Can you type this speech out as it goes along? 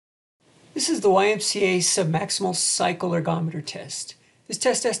This is the YMCA submaximal cycle ergometer test. This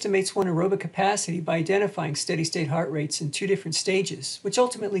test estimates one aerobic capacity by identifying steady-state heart rates in two different stages, which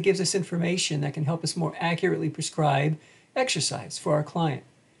ultimately gives us information that can help us more accurately prescribe exercise for our client.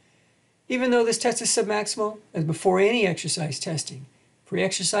 Even though this test is submaximal, as before any exercise testing,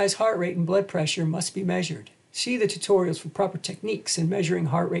 pre-exercise heart rate and blood pressure must be measured. See the tutorials for proper techniques in measuring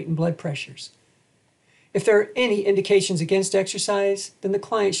heart rate and blood pressures. If there are any indications against exercise, then the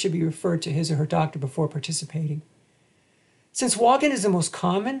client should be referred to his or her doctor before participating. Since walking is the most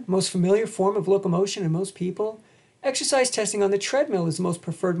common, most familiar form of locomotion in most people, exercise testing on the treadmill is the most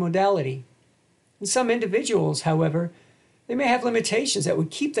preferred modality. In some individuals, however, they may have limitations that would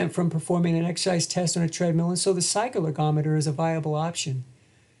keep them from performing an exercise test on a treadmill, and so the cycle ergometer is a viable option.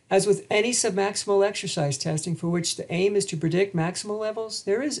 As with any submaximal exercise testing for which the aim is to predict maximal levels,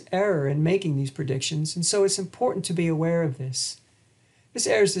 there is error in making these predictions, and so it's important to be aware of this. This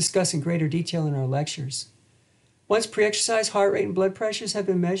error is discussed in greater detail in our lectures. Once pre-exercise heart rate and blood pressures have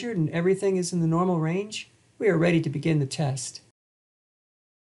been measured and everything is in the normal range, we are ready to begin the test.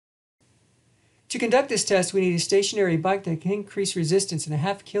 To conduct this test, we need a stationary bike that can increase resistance in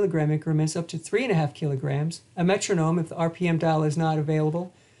 0.5 kilogram increments up to 3.5 kilograms, a metronome if the RPM dial is not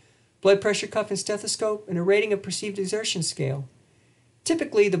available, blood pressure cuff and stethoscope, and a rating of perceived exertion scale,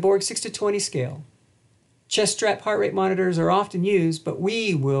 typically the Borg 6-20 scale. Chest strap heart rate monitors are often used, but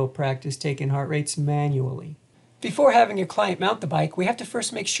we will practice taking heart rates manually. Before having your client mount the bike, we have to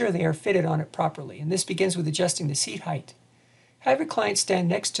first make sure they are fitted on it properly, and this begins with adjusting the seat height. Have your client stand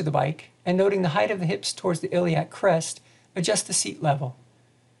next to the bike, and noting the height of the hips towards the iliac crest, adjust the seat level.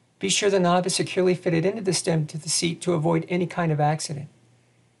 Be sure the knob is securely fitted into the stem to the seat to avoid any kind of accident.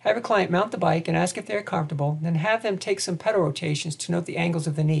 Have your client mount the bike and ask if they are comfortable, then have them take some pedal rotations to note the angles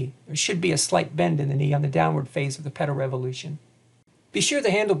of the knee. There should be a slight bend in the knee on the downward phase of the pedal revolution. Be sure the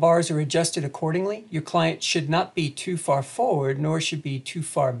handlebars are adjusted accordingly. Your client should not be too far forward, nor should be too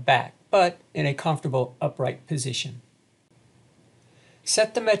far back, but in a comfortable upright position.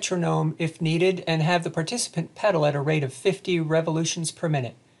 Set the metronome if needed and have the participant pedal at a rate of 50 revolutions per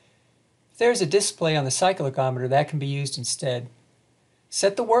minute. If there is a display on the cycle ergometer, that can be used instead.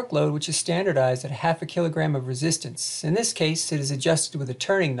 Set the workload, which is standardized at 0.5 kilogram of resistance. In this case, it is adjusted with a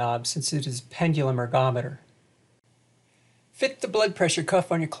turning knob since it is a pendulum ergometer. Fit the blood pressure cuff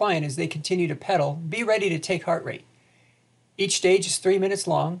on your client as they continue to pedal. Be ready to take heart rate. Each stage is 3 minutes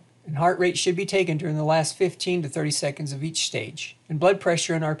long, and heart rate should be taken during the last 15 to 30 seconds of each stage. And blood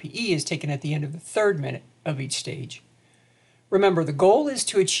pressure and RPE is taken at the end of the 3rd minute of each stage. Remember, the goal is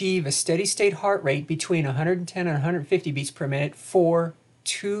to achieve a steady state heart rate between 110 and 150 beats per minute for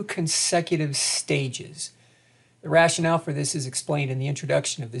 2 consecutive stages. The rationale for this is explained in the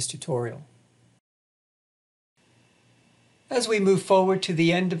introduction of this tutorial. As we move forward to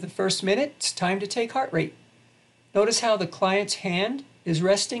the end of the 1st minute, it's time to take heart rate. Notice how the client's hand is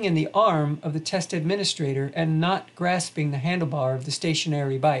resting in the arm of the test administrator and not grasping the handlebar of the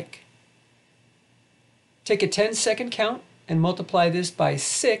stationary bike. Take a 10-second count and multiply this by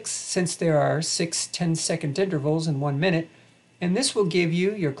 6, since there are 6 10-second intervals in 1 minute, and this will give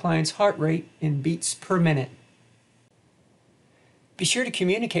you your client's heart rate in beats per minute. Be sure to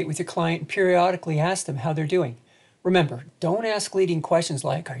communicate with your client and periodically ask them how they're doing. Remember, don't ask leading questions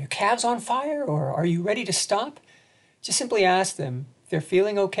like, "Are your calves on fire?" or "Are you ready to stop?" Just simply ask them if they're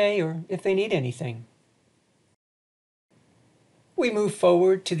feeling okay or if they need anything. We move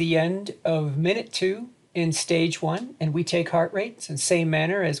forward to the end of minute 2 in stage 1, and we take heart rates in the same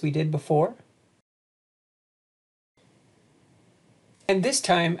manner as we did before. And this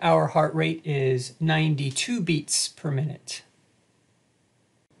time our heart rate is 92 beats per minute.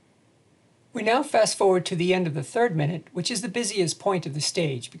 We now fast forward to the end of the 3rd minute, which is the busiest point of the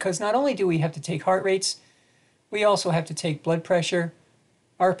stage, because not only do we have to take heart rates, we also have to take blood pressure,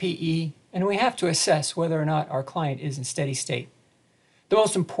 RPE, and we have to assess whether or not our client is in steady state. The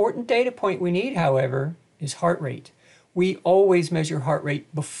most important data point we need, however, is heart rate. We always measure heart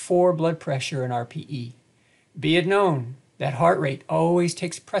rate before blood pressure and RPE. Be it known that heart rate always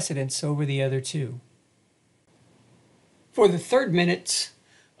takes precedence over the other two. For the 3rd minute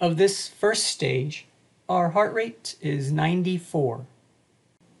of this 1st stage, our heart rate is 94.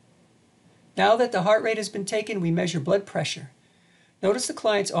 Now that the heart rate has been taken, we measure blood pressure. Notice the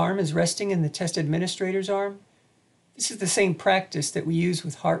client's arm is resting in the test administrator's arm. This is the same practice that we use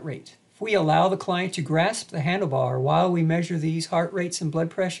with heart rate. If we allow the client to grasp the handlebar while we measure these heart rates and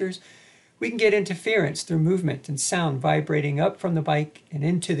blood pressures, we can get interference through movement and sound vibrating up from the bike and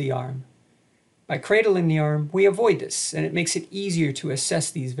into the arm. By cradling the arm, we avoid this, and it makes it easier to assess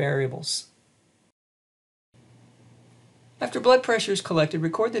these variables. After blood pressure is collected,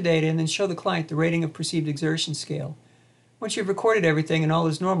 record the data and then show the client the rating of perceived exertion scale. Once you've recorded everything and all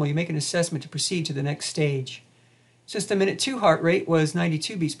is normal, you make an assessment to proceed to the next stage. Since the minute 2 heart rate was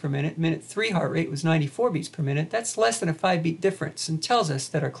 92 beats per minute, minute 3 heart rate was 94 beats per minute, that's less than a 5-beat difference and tells us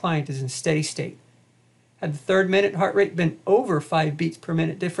that our client is in steady state. Had the third minute heart rate been over 5 beats per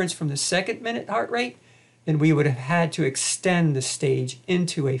minute difference from the second minute heart rate, then we would have had to extend the stage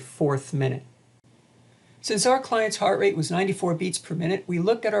into a 4th minute. Since our client's heart rate was 94 beats per minute, we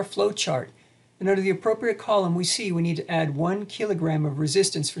looked at our flow chart, and under the appropriate column we see we need to add 1 kilogram of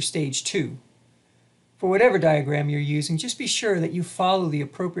resistance for stage 2. For whatever diagram you're using, just be sure that you follow the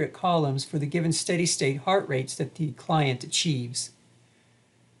appropriate columns for the given steady state heart rates that the client achieves.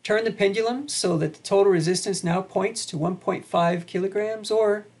 Turn the pendulum so that the total resistance now points to 1.5 kilograms,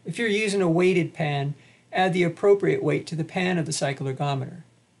 or if you're using a weighted pan, add the appropriate weight to the pan of the cycle ergometer.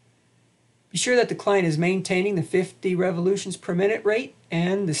 Be sure that the client is maintaining the 50 revolutions per minute rate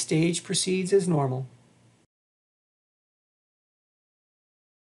and the stage proceeds as normal.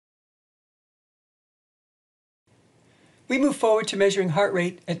 We move forward to measuring heart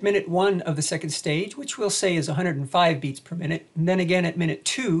rate at minute 1 of the second stage, which we'll say is 105 beats per minute, and then again at minute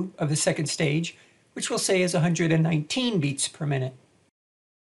 2 of the second stage, which we'll say is 119 beats per minute.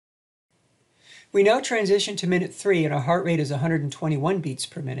 We now transition to minute 3 and our heart rate is 121 beats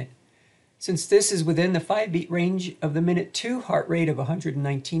per minute. Since this is within the 5-beat range of the minute 2 heart rate of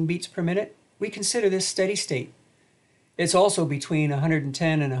 119 beats per minute, we consider this steady state. It's also between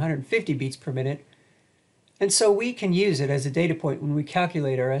 110 and 150 beats per minute, and so we can use it as a data point when we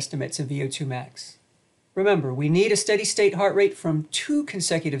calculate our estimates of VO2 max. Remember, we need a steady state heart rate from 2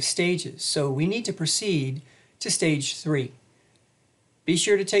 consecutive stages, so we need to proceed to stage 3. Be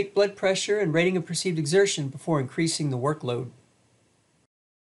sure to take blood pressure and rating of perceived exertion before increasing the workload.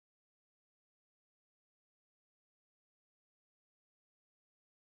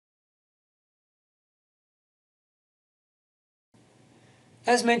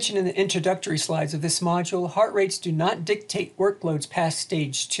 As mentioned in the introductory slides of this module, heart rates do not dictate workloads past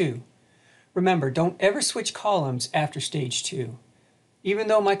stage 2. Remember, don't ever switch columns after stage 2. Even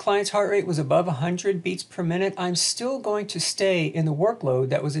though my client's heart rate was above 100 beats per minute, I'm still going to stay in the workload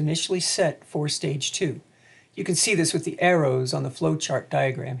that was initially set for stage 2. You can see this with the arrows on the flowchart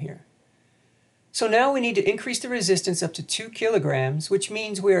diagram here. So now we need to increase the resistance up to 2 kilograms, which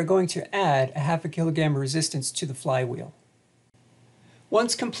means we are going to add a half a kilogram of resistance to the flywheel.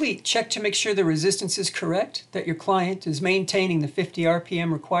 Once complete, check to make sure the resistance is correct, that your client is maintaining the 50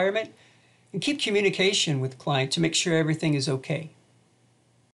 RPM requirement, and keep communication with the client to make sure everything is okay.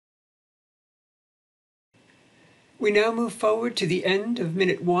 We now move forward to the end of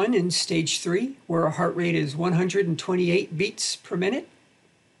minute 1 in stage 3, where our heart rate is 128 beats per minute.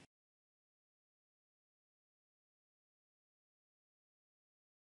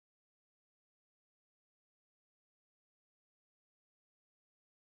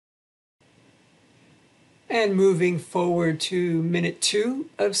 And moving forward to minute 2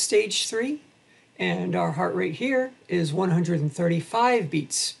 of stage 3, and our heart rate here is 135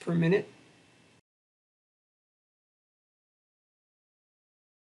 beats per minute.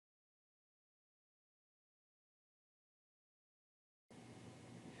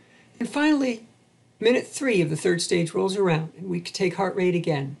 And finally, minute 3 of the third stage rolls around, and we can take heart rate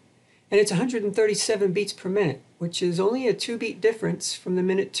again. And it's 137 beats per minute, which is only a 2-beat difference from the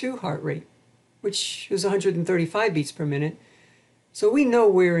minute 2 heart rate, which is 135 beats per minute. So we know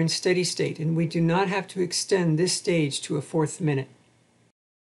we're in steady state, and we do not have to extend this stage to a 4th minute.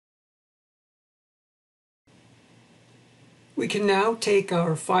 We can now take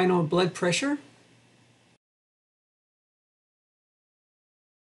our final blood pressure.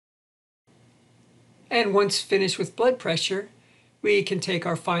 And once finished with blood pressure, we can take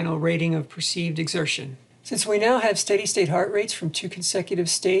our final rating of perceived exertion. Since we now have steady state heart rates from 2 consecutive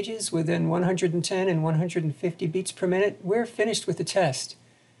stages within 110 and 150 beats per minute, we're finished with the test.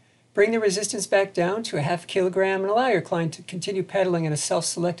 Bring the resistance back down to a half kilogram and allow your client to continue pedaling at a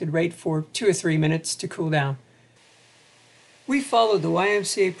self-selected rate for 2 or 3 minutes to cool down. We followed the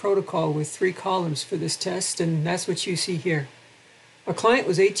YMCA protocol with 3 columns for this test, and that's what you see here. Our client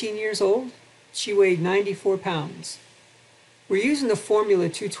was 18 years old. She weighed 94 pounds. We're using the formula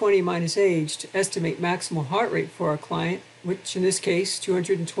 220 minus age to estimate maximal heart rate for our client, which in this case,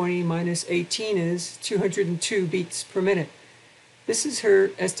 220 minus 18 is 202 beats per minute. This is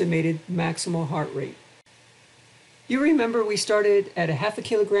her estimated maximal heart rate. You remember we started at a half a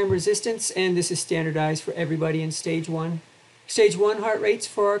kilogram resistance, and this is standardized for everybody in stage 1. Stage 1 heart rates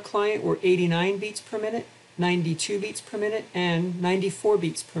for our client were 89 beats per minute, 92 beats per minute, and 94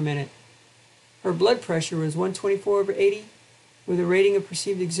 beats per minute. Her blood pressure was 124/80 with a rating of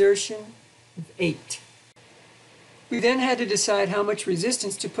perceived exertion of 8. We then had to decide how much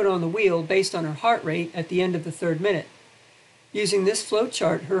resistance to put on the wheel based on her heart rate at the end of the 3rd minute. Using this flow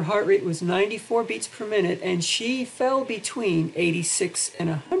chart, her heart rate was 94 beats per minute, and she fell between 86 and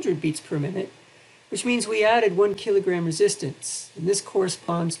 100 beats per minute, which means we added 1 kilogram resistance, and this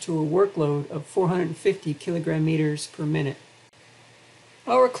corresponds to a workload of 450 kilogram meters per minute.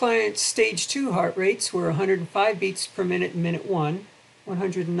 Our client's stage 2 heart rates were 105 beats per minute in minute 1,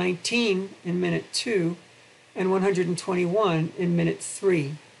 119 in minute 2, and 121 in minute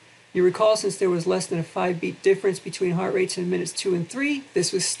 3. You recall, since there was less than a 5-beat difference between heart rates in minutes 2 and 3,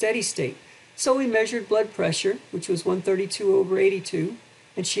 this was steady state. So we measured blood pressure, which was 132/82,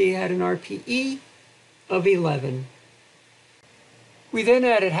 and she had an RPE of 11. We then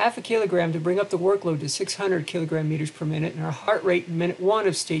added half a kilogram to bring up the workload to 600 kilogram meters per minute, and our heart rate in minute 1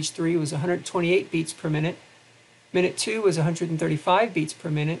 of stage 3 was 128 beats per minute, minute 2 was 135 beats per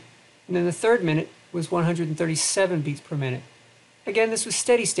minute, and then the 3rd minute was 137 beats per minute. Again, this was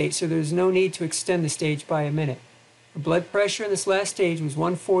steady state, so there's no need to extend the stage by a minute. Her blood pressure in this last stage was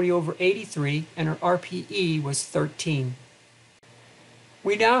 140/83, and her RPE was 13.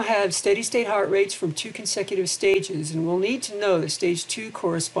 We now have steady state heart rates from 2 consecutive stages, and we'll need to know that stage 2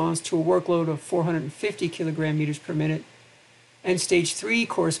 corresponds to a workload of 450 kilogram meters per minute, and stage 3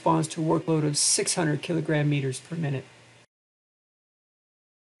 corresponds to a workload of 600 kilogram meters per minute.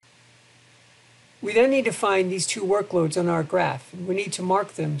 We then need to find these 2 workloads on our graph, and we need to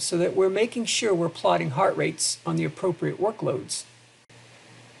mark them so that we're making sure we're plotting heart rates on the appropriate workloads.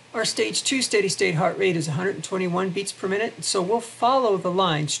 Our stage 2 steady state heart rate is 121 beats per minute, so we'll follow the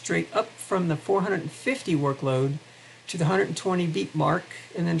line straight up from the 450 workload to the 120 beat mark,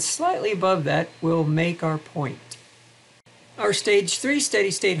 and then slightly above that we'll make our point. Our stage 3 steady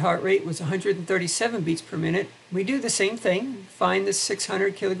state heart rate was 137 beats per minute. We do the same thing, find the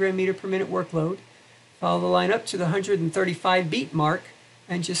 600 kilogram meter per minute workload, follow the line up to the 135 beat mark,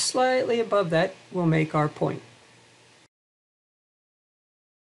 and just slightly above that we'll make our point.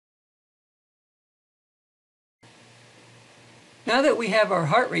 Now that we have our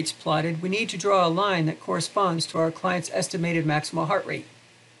heart rates plotted, we need to draw a line that corresponds to our client's estimated maximal heart rate.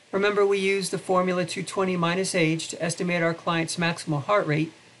 Remember, we used the formula 220 minus age to estimate our client's maximal heart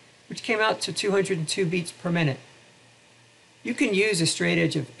rate, which came out to 202 beats per minute. You can use a straight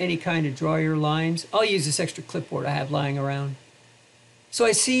edge of any kind to draw your lines. I'll use this extra clipboard I have lying around. So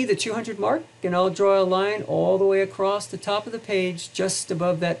I see the 200 mark, and I'll draw a line all the way across the top of the page just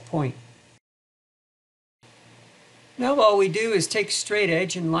above that point. Now all we do is take a straight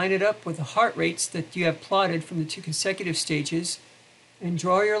edge and line it up with the heart rates that you have plotted from the 2 consecutive stages, and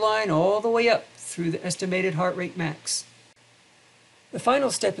draw your line all the way up through the estimated heart rate max. The final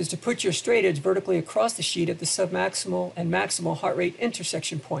step is to put your straight edge vertically across the sheet at the submaximal and maximal heart rate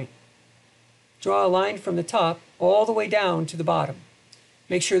intersection point. Draw a line from the top all the way down to the bottom.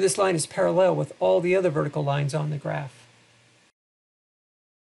 Make sure this line is parallel with all the other vertical lines on the graph.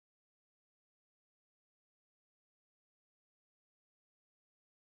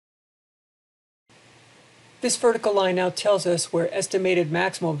 This vertical line now tells us where estimated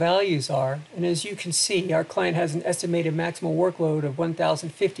maximal values are, and as you can see, our client has an estimated maximal workload of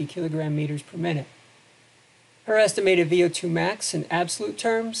 1,050 kilogram meters per minute. Her estimated VO2 max in absolute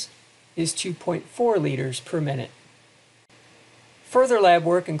terms is 2.4 liters per minute. Further lab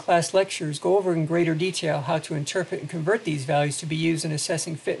work and class lectures go over in greater detail how to interpret and convert these values to be used in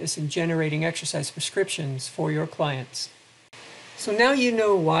assessing fitness and generating exercise prescriptions for your clients. So now you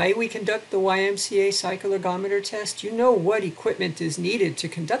know why we conduct the YMCA Cycle Ergometer test, you know what equipment is needed to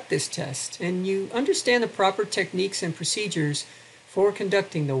conduct this test, and you understand the proper techniques and procedures for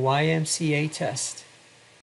conducting the YMCA test.